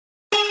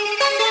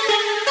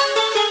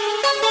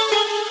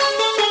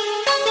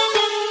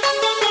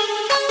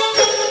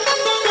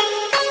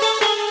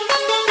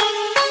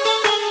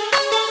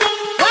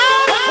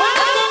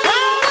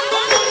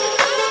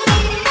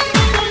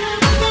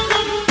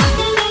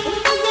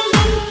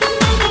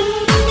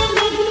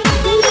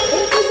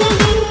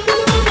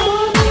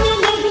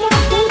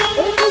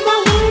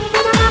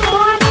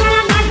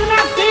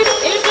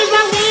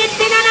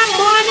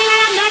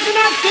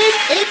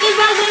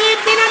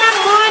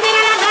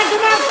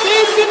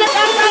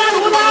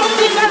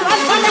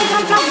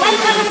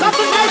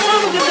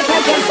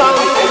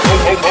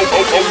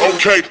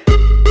Okay.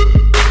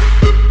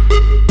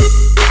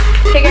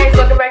 Hey guys,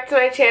 welcome back to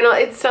my channel.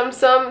 It's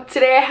Sum.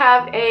 Today I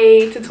have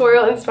a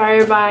tutorial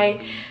inspired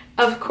by,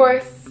 of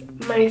course,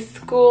 my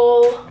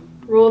school,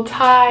 Roll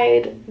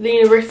Tide, the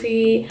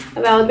University of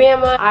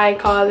Alabama. I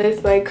call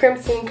this my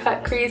crimson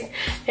cut crease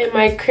and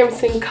my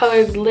crimson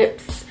colored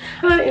lips.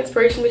 I got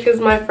inspiration because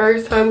my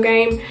first home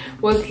game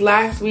was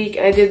last week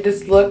and I did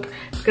this look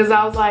because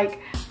I was like,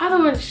 I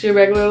don't want to do a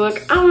regular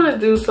look. I want to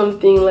do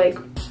something like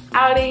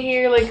out of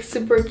here, like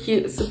super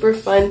cute, super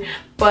fun,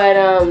 but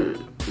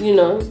you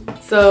know.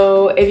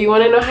 So if you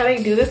want to know how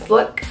to do this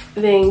look,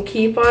 then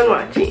keep on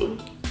watching.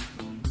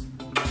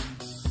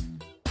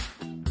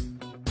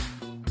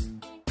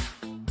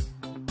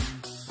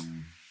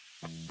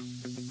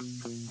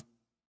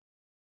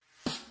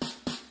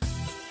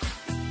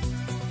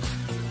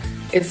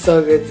 It's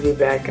so good to be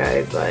back,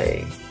 guys.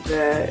 Like,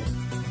 that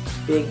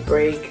big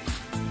break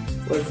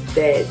was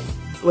dead.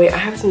 Wait, I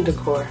have some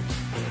decor.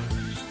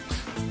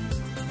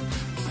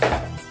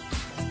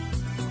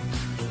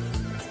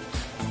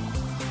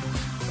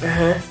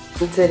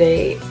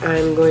 Today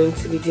I'm going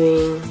to be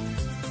doing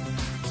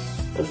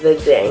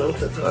the dang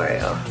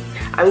tutorial.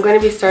 I'm going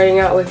to be starting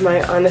out with my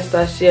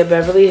Anastasia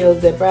Beverly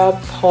Hills Eyebrow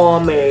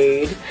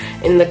Pomade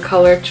in the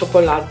color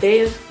Chocolate,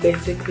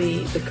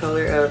 basically the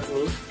color of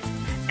me.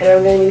 And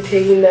I'm going to be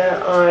taking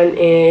that on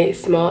a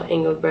small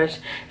angled brush.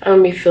 I'm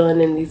going to be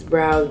filling in these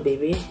brows,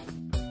 baby.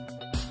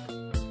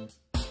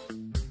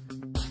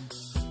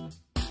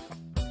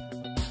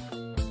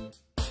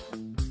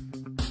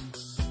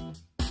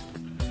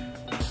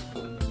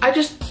 I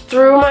just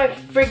threw my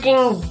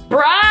freaking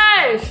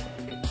brush!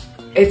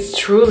 It's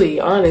truly,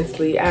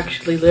 honestly,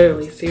 actually,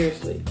 literally,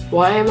 seriously.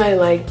 Why am I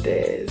like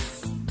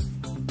this?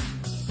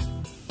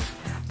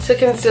 To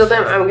conceal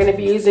them, I'm going to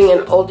be using an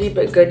oldie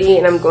but goodie,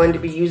 and I'm going to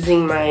be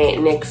using my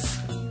NYX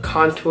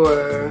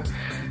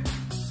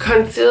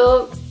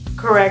Conceal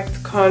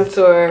Correct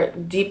Contour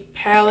Deep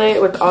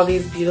Palette with all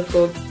these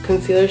beautiful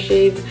concealer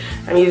shades.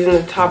 I'm using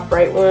the top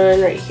bright one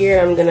right here.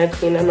 I'm going to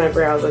clean up my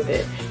brows with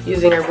it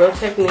using a Real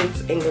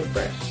Techniques angled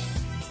brush.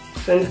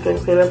 So I'm just going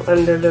to clean up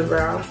under the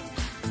brow.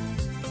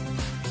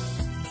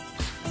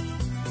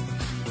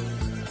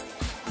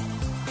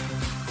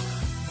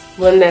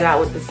 Blend that out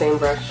with the same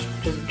brush.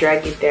 Just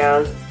drag it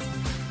down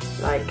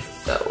like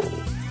so.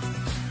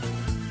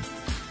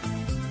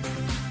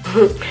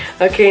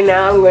 Okay,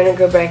 now I'm going to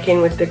go back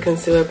in with the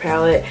concealer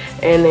palette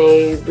and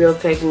a Real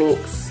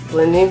Techniques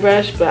blending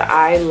brush, but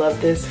I love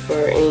this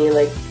for any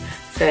like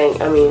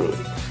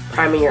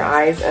priming your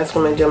eyes. That's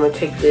what I'm going to do. I'm going to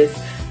take this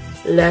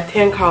left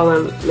hand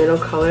column middle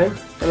color.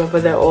 I'm going to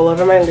put that all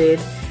over my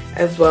lid,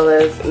 as well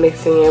as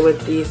mixing it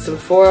with the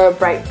Sephora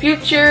Bright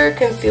Future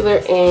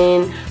Concealer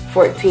in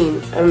 14.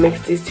 I'm going to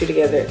mix these two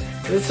together.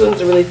 This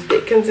one's a really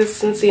thick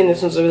consistency and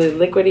this one's a really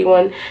liquidy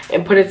one.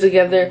 And put it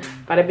together,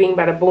 bada bing,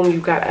 bada boom, you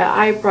got an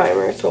eye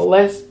primer. So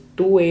let's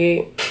do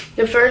it.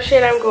 The first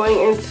shade I'm going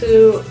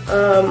into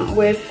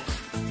with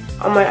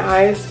on my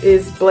eyes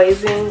is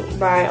Blazing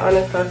by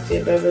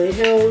Anastasia Beverly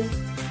Hills.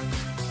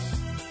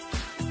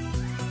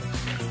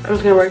 I'm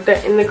just going to work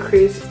that in the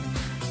crease,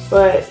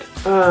 but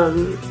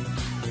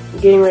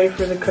getting ready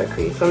for the cut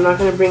crease. So I'm not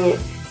going to bring it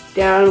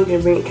down, I'm going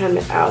to bring it kind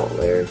of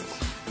outwards.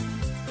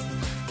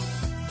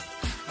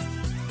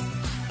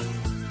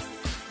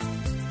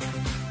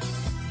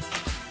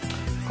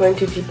 Going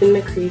to deepen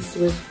the crease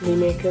with the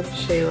Makeup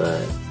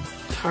Shayla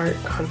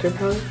Tarte Contour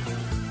Palette.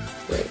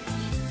 Right.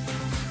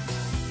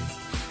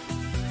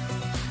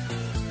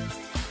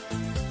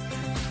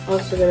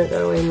 Also gonna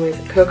go in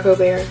with Cocoa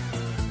Bear.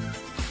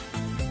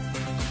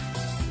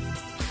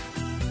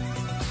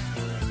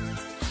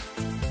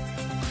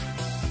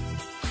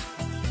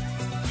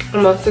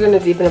 I'm also gonna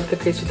deepen up the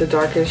crease with the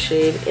darkest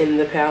shade in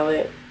the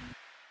palette.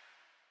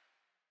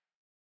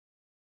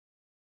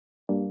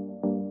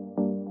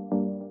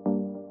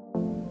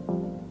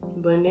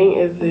 Blending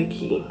is the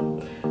key,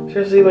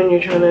 especially when you're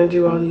trying to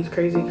do all these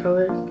crazy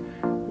colors.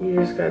 You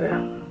just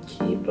gotta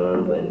keep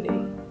on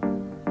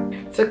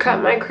blending. To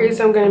cut my crease,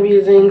 I'm gonna be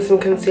using some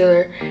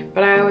concealer,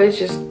 but I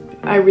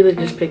really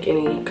just pick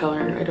any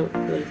color. I don't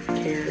really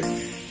care.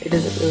 It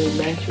doesn't really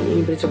match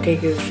me, but it's okay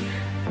because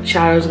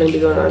shadow is gonna be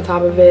going on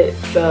top of it.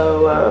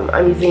 So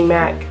I'm using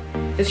MAC.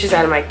 It's just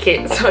out of my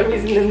kit, so I'm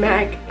using the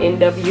MAC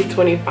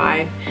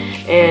NW25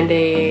 and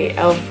a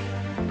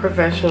e.l.f.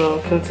 Professional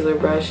concealer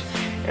brush.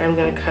 And I'm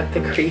gonna cut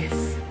the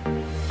crease.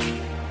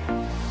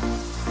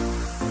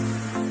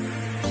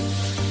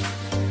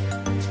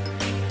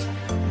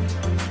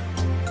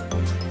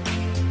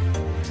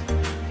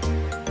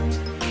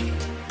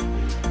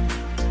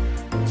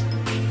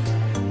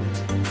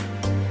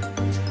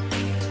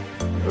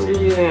 I'm just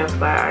using a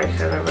flat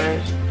eyeshadow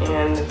brush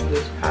and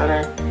this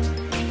powder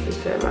to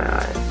set my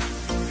eyes.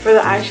 For the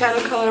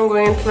eyeshadow color, I'm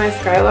going into my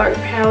Skylark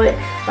palette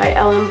by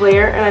Ellen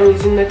Blair, and I'm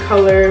using the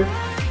color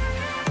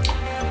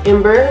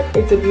Ember.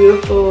 It's a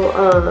beautiful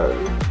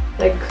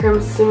like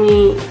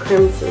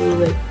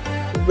crimson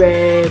like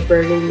red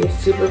burgundy. It's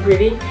super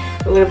pretty.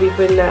 I'm gonna be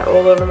putting that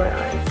all over my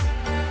eyes.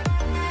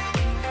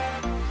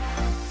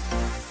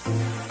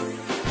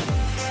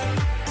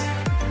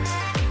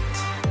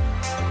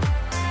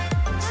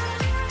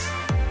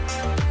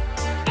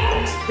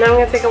 Now I'm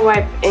going to take a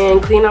wipe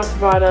and clean off the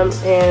bottom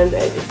and the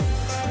edges.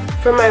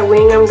 For my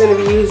wing, I'm going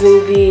to be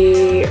using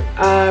the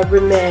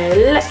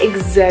Rimmel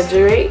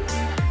Exaggerate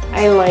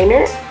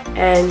eyeliner,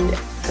 and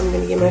I'm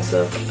going to give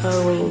myself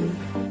a wing.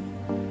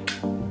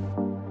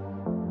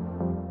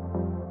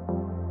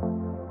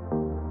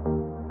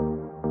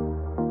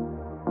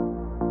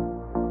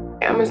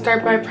 I'm going to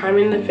start by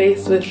priming the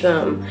face with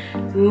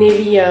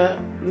Nivea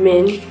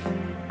Men.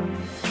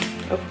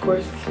 Of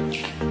course,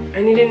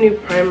 I need a new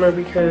primer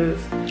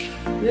because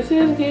this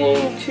is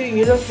getting too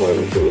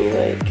uniform to me.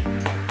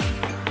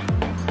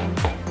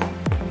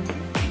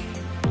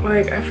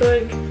 Like I feel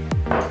like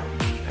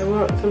I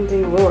want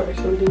something more,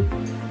 something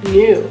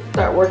new.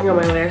 Start working on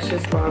my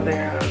lashes while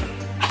they're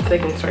so they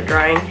can start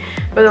drying.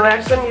 But the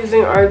lashes I'm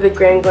using are the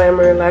Grand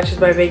Glamour lashes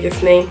by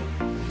Vegas Name.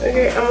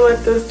 Okay, I'm gonna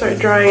let those start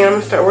drying. I'm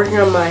gonna start working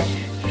on my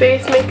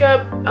face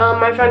makeup.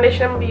 My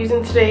foundation I'm gonna be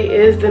using today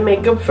is the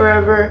Makeup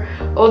Forever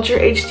Ultra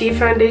HD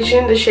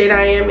foundation. The shade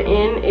I am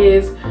in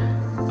is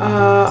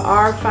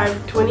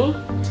R520,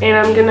 and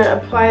I'm gonna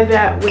apply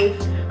that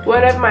with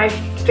one of my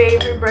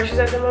favorite brushes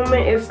at the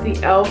moment. Is the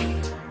e.l.f.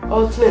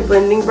 Ultimate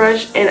Blending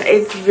Brush, and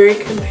it's very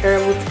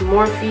comparable to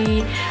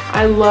Morphe.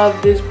 I love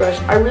this brush.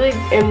 I really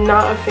am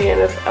not a fan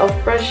of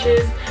e.l.f.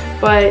 brushes,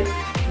 but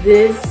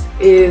this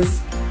is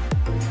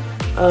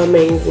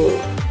amazing.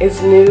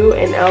 It's new,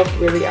 and e.l.f.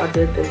 really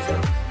outdid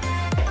themselves.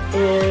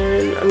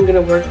 And I'm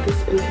gonna work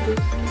this into this.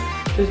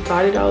 Just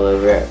dot it all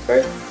over at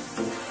first,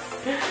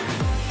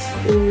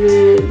 and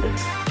then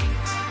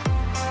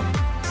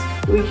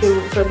we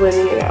can start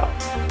blending it out.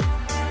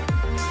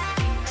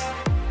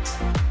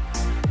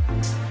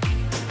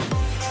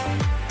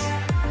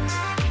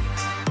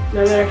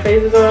 Now that our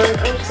face is on,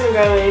 I'm just gonna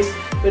go in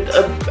with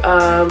a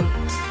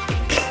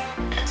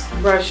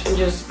brush and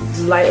just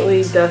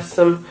lightly dust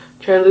some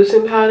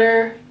translucent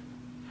powder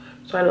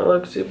so I don't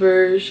look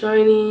super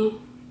shiny.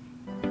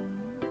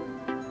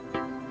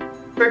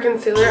 For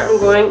concealer, I'm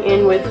going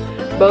in with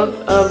both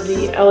of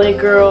the LA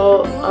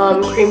Girl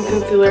cream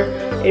concealer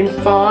in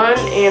Fawn,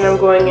 and I'm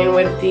going in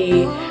with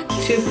the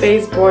Too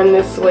Faced Born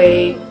This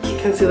Way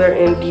concealer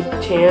in Deep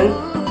Tan.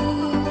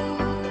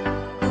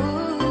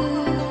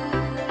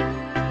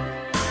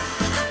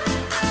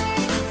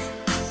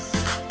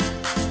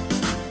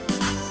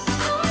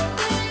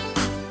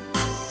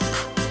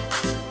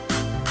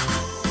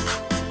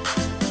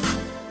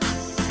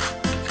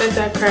 Like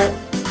that crap.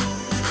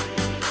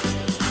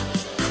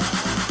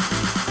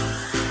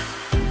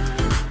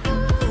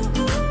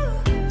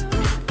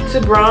 To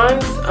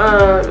bronze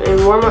and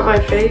warm up my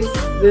face,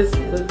 this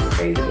looks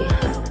crazy.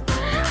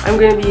 I'm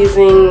going to be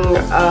using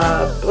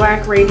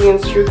Black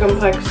Radiance True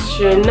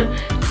Complexion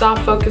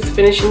Soft Focus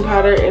Finishing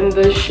Powder in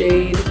the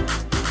shade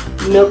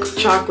Milk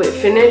Chocolate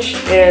Finish,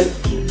 and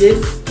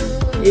this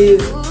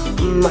is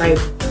my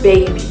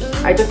baby.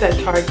 I got that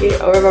at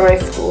Target over by my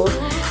school.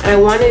 And I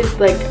wanted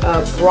like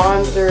a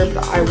bronzer,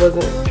 but I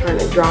wasn't trying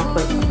to drop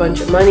like a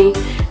bunch of money.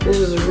 This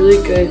was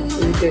really good,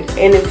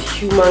 and it's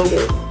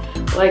humongous.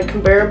 Like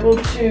comparable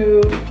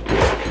to,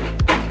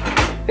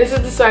 this is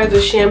the size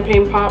of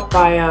Champagne Pop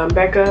by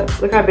Becca.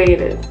 Look how big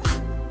it is.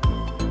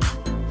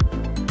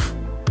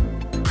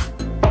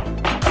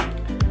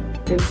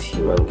 It's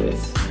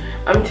humongous.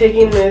 I'm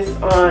taking this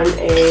on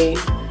a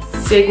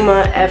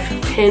Sigma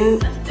F10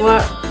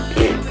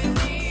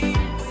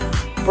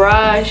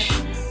 brush,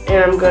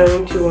 and I'm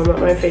going to warm up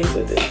my face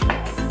with it.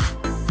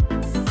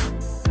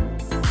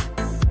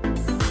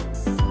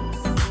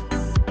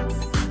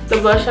 The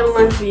blush I'm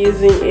going to be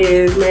using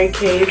is Mary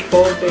Kay's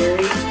Bold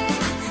Berry.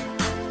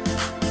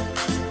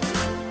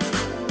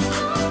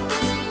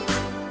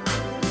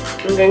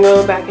 I'm going to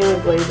go back in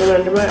with Blazing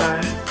under my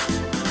eye.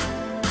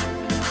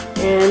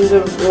 And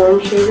the warm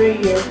shade right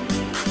here.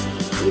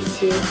 These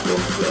two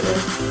mixed together.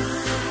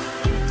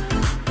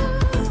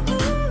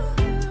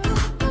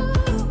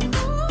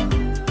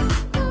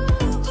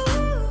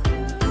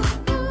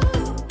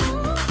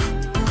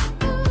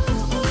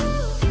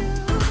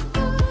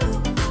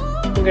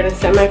 I'm going to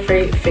set my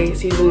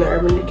face using the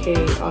Urban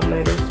Decay All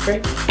Nighter Spray.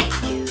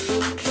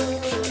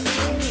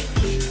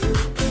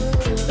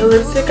 The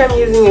lipstick I'm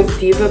using is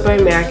Diva by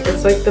MAC.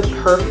 It's like the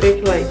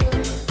perfect, like,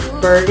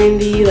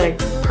 burgundy, like,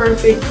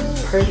 perfect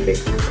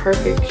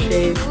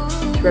shade to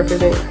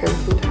represent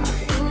Crimson Tide.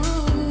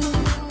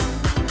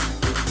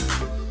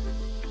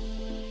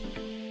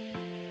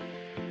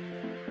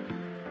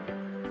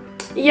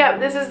 Yep,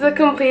 this is the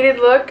completed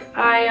look.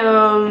 I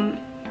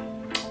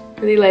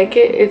really like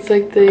it. It's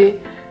like the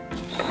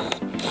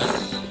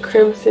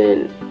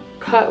crimson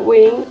cut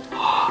wing.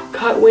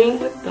 Cut wing?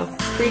 What the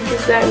freak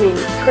does that mean?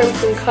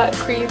 Crimson cut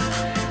crease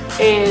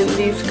and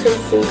these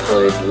crimson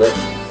colored lips.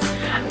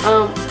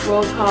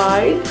 Roll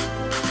Tide.